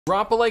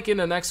Drop a like in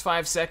the next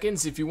 5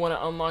 seconds if you want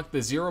to unlock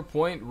the 0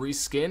 point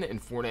reskin in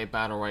Fortnite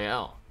Battle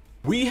Royale.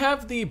 We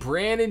have the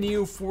brand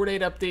new Fortnite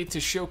update to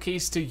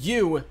showcase to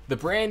you. The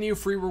brand new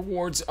free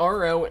rewards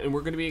are out, and we're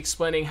going to be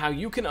explaining how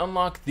you can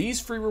unlock these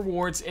free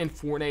rewards in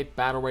Fortnite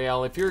Battle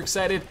Royale. If you're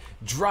excited,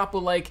 drop a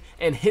like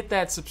and hit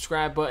that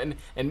subscribe button,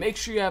 and make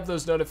sure you have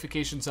those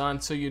notifications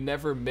on so you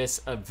never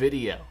miss a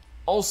video.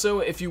 Also,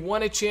 if you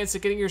want a chance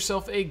at getting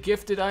yourself a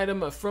gifted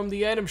item from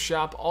the item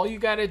shop, all you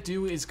gotta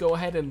do is go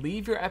ahead and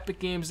leave your Epic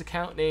Games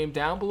account name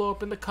down below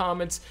up in the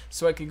comments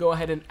so I can go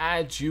ahead and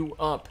add you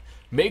up.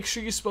 Make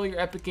sure you spell your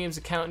Epic Games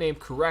account name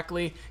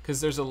correctly,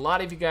 because there's a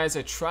lot of you guys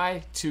that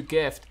try to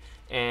gift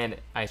and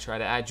I try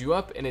to add you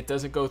up and it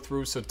doesn't go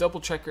through, so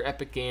double check your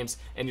Epic Games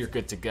and you're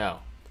good to go.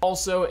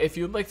 Also, if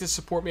you'd like to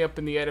support me up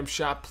in the item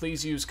shop,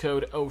 please use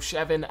code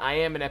oShven. I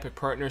am an Epic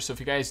partner, so if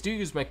you guys do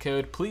use my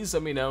code, please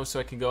let me know so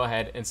I can go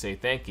ahead and say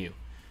thank you.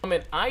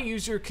 Comment I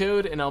use your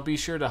code and I'll be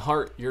sure to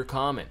heart your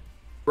comment.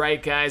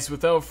 Right guys,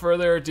 without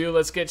further ado,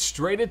 let's get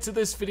straight into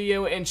this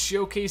video and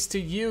showcase to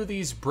you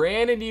these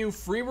brand new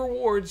free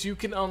rewards you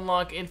can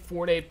unlock in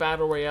Fortnite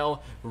Battle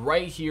Royale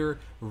right here,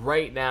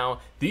 right now.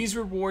 These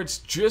rewards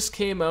just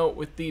came out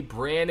with the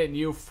brand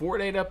new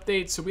Fortnite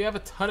update, so we have a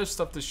ton of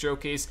stuff to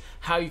showcase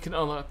how you can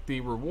unlock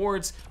the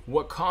rewards,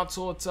 what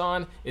console it's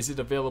on, is it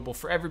available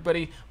for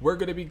everybody. We're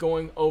going to be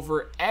going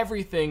over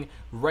everything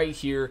right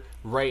here,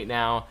 right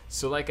now.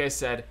 So like I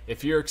said,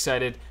 if you're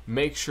excited,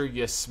 make sure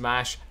you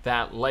smash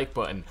that like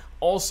button.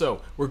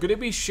 Also, we're going to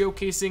be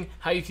showcasing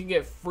how you can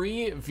get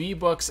free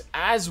V-Bucks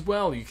as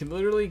well. You can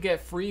literally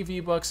get free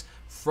V-Bucks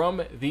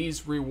from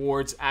these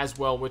rewards as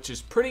well, which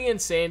is pretty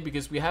insane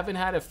because we haven't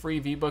had a free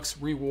V-Bucks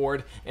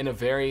reward in a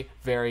very,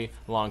 very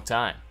long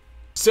time.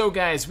 So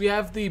guys, we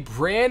have the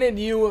brand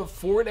new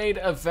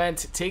Fortnite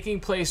event taking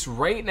place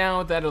right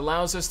now that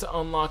allows us to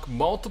unlock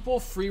multiple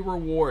free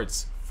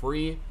rewards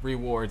in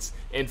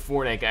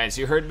Fortnite. Guys,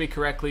 you heard me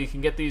correctly. You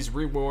can get these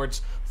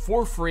rewards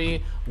for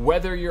free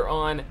whether you're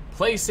on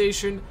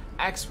PlayStation,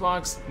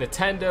 Xbox,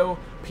 Nintendo,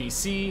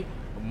 PC,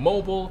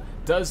 mobile,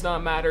 does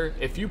not matter.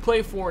 If you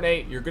play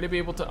Fortnite, you're going to be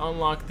able to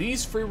unlock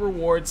these free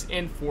rewards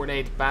in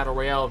Fortnite Battle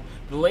Royale.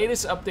 The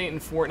latest update in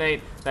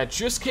Fortnite that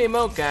just came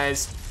out,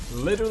 guys,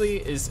 literally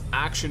is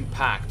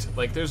action-packed.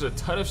 Like, there's a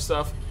ton of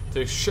stuff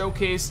to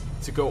showcase,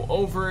 to go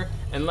over,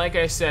 and like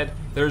I said,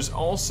 there's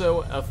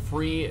also a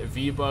free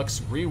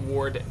V-Bucks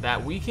reward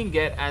that we can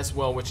get as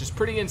well, which is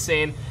pretty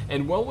insane.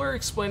 And while we're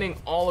explaining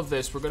all of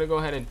this, we're gonna go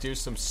ahead and do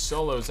some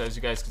solos. As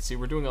you guys can see,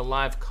 we're doing a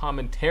live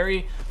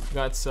commentary. We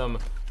got some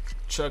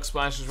chug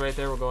splashes right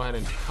there. We'll go ahead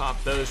and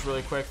cop those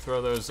really quick,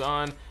 throw those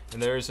on,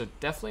 and there's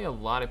definitely a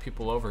lot of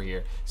people over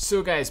here.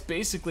 So guys,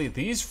 basically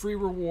these free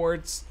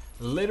rewards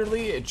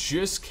literally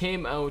just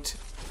came out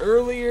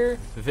earlier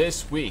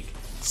this week.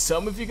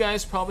 Some of you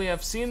guys probably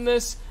have seen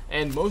this,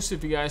 and most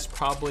of you guys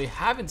probably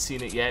haven't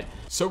seen it yet.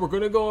 So we're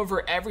going to go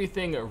over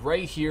everything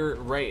right here,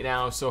 right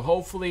now. So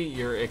hopefully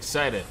you're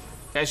excited.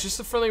 Guys, just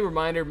a friendly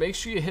reminder, make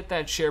sure you hit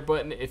that share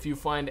button if you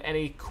find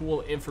any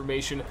cool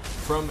information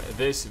from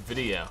this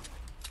video.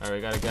 All right,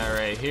 we got a guy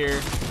right here.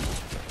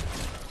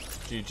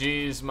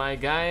 GG's, my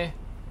guy.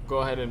 Go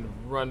ahead and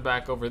run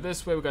back over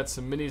this way. We got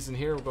some minis in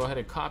here. We'll go ahead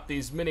and cop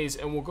these minis,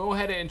 and we'll go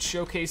ahead and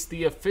showcase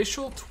the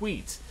official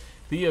tweet.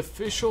 The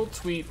official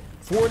tweet.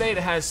 Fortnite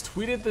has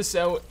tweeted this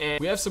out, and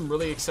we have some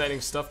really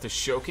exciting stuff to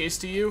showcase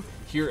to you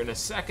here in a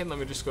second. Let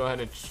me just go ahead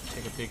and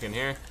take a peek in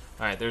here.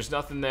 All right, there's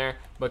nothing there,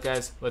 but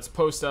guys, let's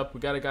post up. We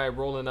got a guy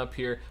rolling up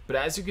here, but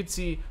as you can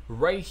see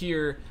right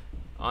here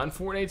on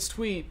Fortnite's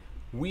tweet,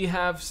 we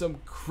have some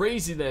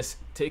craziness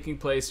taking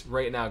place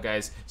right now,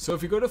 guys. So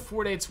if you go to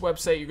Fortnite's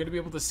website, you're going to be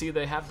able to see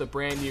they have the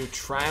brand new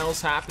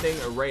trials happening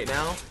right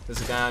now.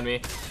 There's a guy on me.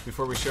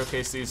 Before we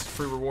showcase these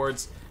free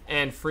rewards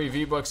and free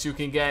V-Bucks you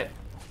can get,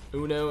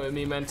 Uno and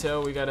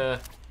Memento, we gotta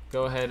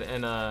go ahead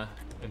and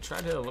try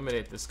to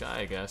eliminate this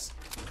guy, I guess.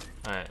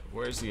 All right,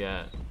 where's he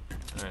at?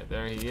 All right,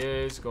 there he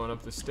is, going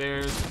up the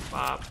stairs.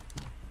 Pop.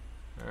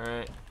 All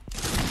right.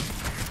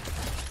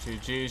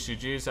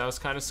 GG's, that was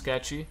kind of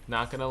sketchy,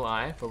 not gonna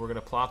lie, but we're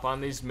gonna plop on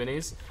these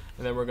minis,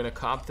 and then we're gonna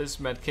cop this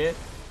med kit,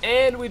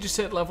 and we just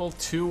hit level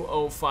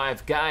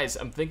 205. Guys,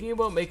 I'm thinking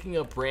about making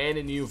a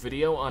brand new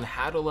video on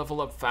how to level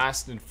up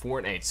fast in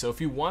Fortnite, so if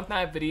you want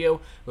that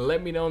video,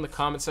 let me know in the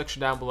comment section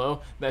down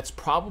below. That's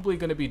probably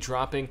gonna be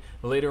dropping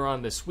later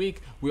on this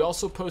week. We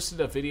also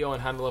posted a video on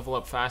how to level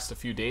up fast a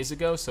few days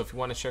ago, so if you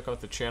want to check out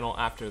the channel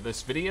after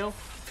this video,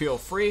 feel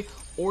free,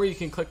 or you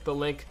can click the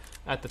link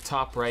at the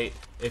top right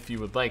if you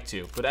would like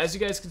to. But as you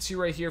guys can see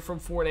right here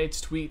from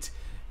Fortnite's tweet,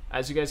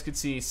 as you guys can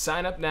see,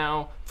 sign up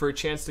now for a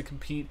chance to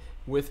compete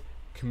with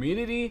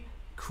community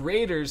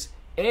creators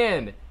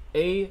and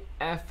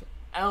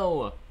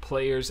AFL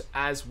players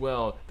as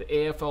well. The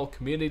AFL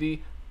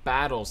community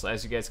battles,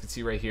 as you guys can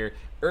see right here,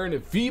 earn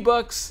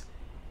V-Bucks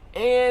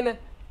and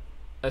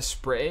a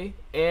spray,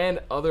 and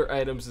other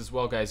items as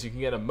well, guys. You can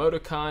get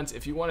emoticons.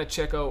 If you want to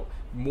check out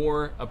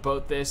more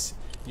about this,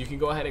 you can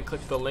go ahead and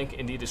click the link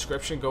in the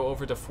description. Go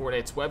over to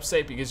Fortnite's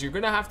website, because you're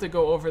going to have to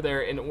go over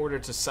there in order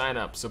to sign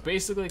up. So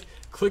basically,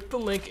 click the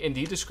link in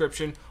the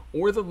description,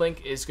 or the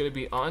link is going to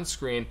be on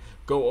screen.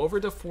 Go over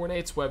to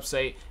Fortnite's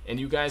website, and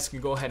you guys can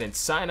go ahead and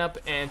sign up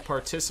and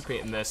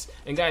participate in this.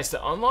 And guys,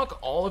 to unlock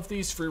all of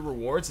these free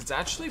rewards, it's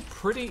actually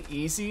pretty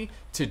easy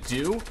to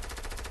do.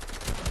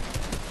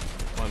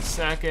 1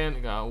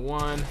 second, got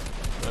one.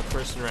 That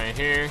person right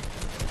here.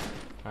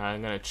 Alright,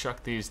 I'm gonna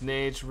chuck these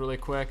nades really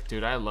quick.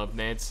 Dude, I love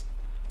nades.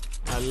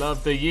 I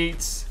love the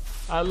yeets.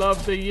 I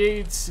love the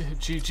yeets.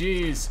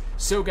 GG's.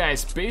 So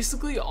guys,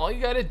 basically all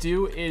you gotta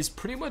do is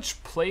pretty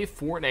much play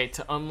Fortnite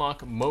to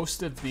unlock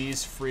most of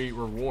these free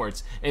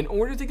rewards. In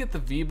order to get the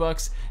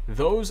V-Bucks,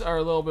 those are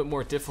a little bit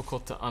more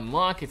difficult to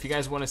unlock. If you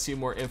guys want to see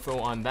more info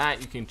on that,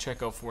 you can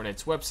check out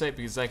Fortnite's website,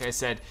 because like I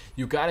said,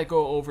 you gotta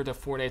go over to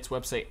Fortnite's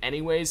website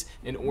anyways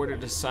in order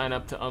to sign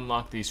up to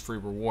unlock these free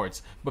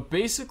rewards. But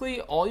basically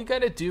all you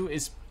gotta do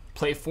is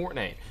play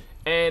Fortnite.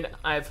 And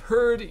I've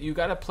heard you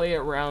gotta play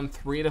around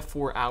 3 to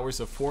 4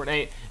 hours of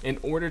Fortnite in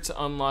order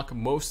to unlock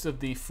most of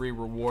the free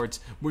rewards,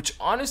 which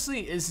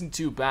honestly isn't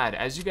too bad.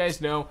 As you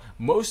guys know,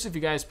 most of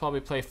you guys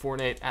probably play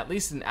Fortnite at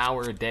least an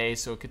hour a day,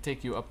 so it could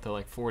take you up to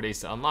like 4 days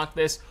to unlock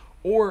this.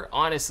 Or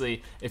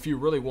honestly, if you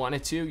really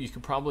wanted to, you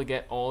could probably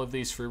get all of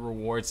these free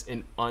rewards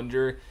in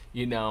under,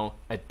 you know,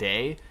 a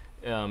day.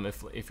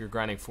 If you're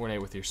grinding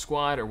Fortnite with your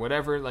squad or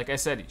whatever. Like I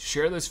said,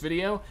 share this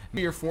video.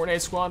 Your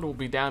Fortnite squad will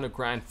be down to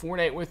grind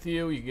Fortnite with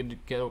you.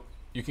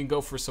 You can go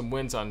for some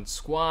wins on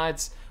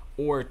squads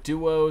or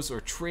duos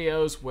or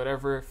trios,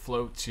 whatever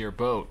floats your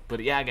boat. But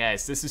yeah,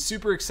 guys, this is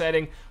super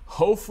exciting.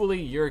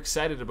 Hopefully you're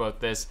excited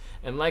about this.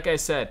 And like I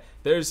said,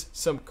 there's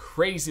some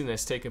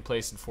craziness taking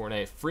place in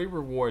Fortnite. Free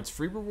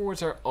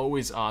rewards are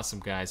always awesome,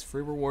 guys.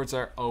 Free rewards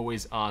are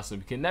always awesome.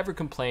 You can never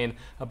complain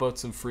about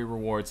some free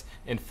rewards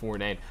in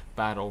Fortnite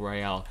Battle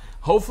Royale.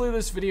 Hopefully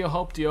this video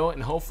helped you out,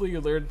 and hopefully you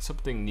learned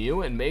something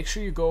new. And make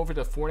sure you go over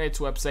to Fortnite's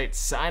website,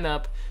 sign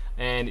up,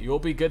 and you'll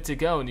be good to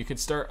go, and you can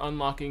start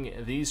unlocking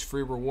these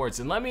free rewards.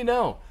 And let me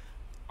know,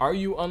 are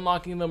you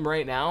unlocking them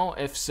right now?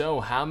 If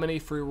so, how many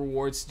free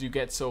rewards did you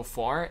get so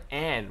far?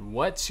 And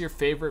what's your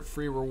favorite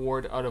free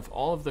reward out of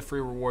all of the free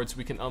rewards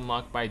we can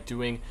unlock by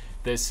doing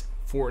this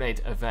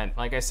Fortnite event?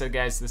 Like I said,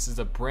 guys, this is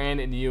a brand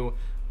new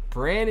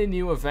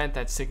event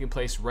that's taking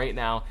place right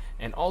now.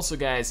 And also,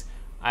 guys,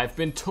 I've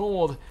been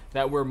told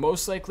that we're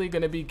most likely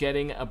going to be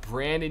getting a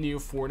brand new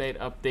Fortnite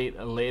update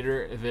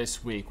later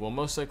this week. Well,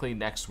 most likely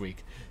next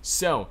week.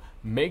 So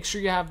make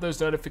sure you have those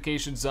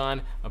notifications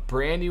on. A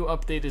brand new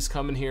update is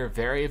coming here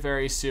very,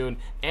 very soon.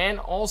 And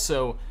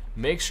also,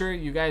 make sure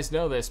you guys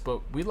know this,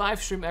 but we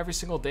live stream every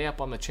single day up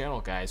on the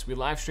channel, guys. We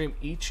live stream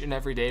each and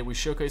every day. We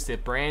showcase the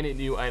brand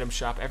new item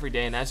shop every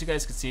day. And as you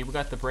guys can see, we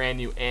got the brand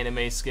new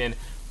anime skin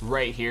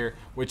right here,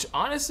 which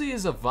honestly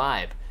is a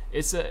vibe.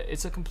 It's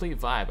a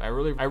complete vibe. I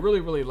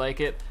really like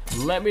it.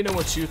 Let me know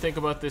what you think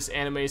about this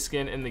anime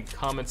skin in the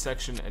comment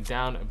section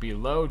down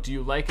below. Do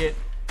you like it?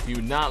 Do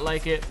you not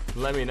like it?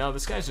 Let me know.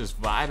 This guy's just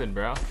vibing,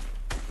 bro.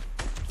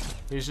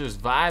 He's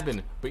just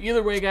vibing. But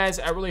either way, guys,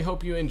 I really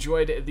hope you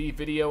enjoyed the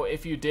video.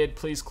 If you did,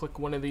 please click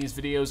one of these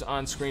videos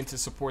on screen to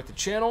support the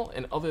channel.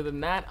 And other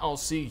than that, I'll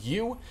see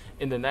you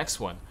in the next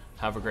one.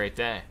 Have a great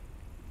day.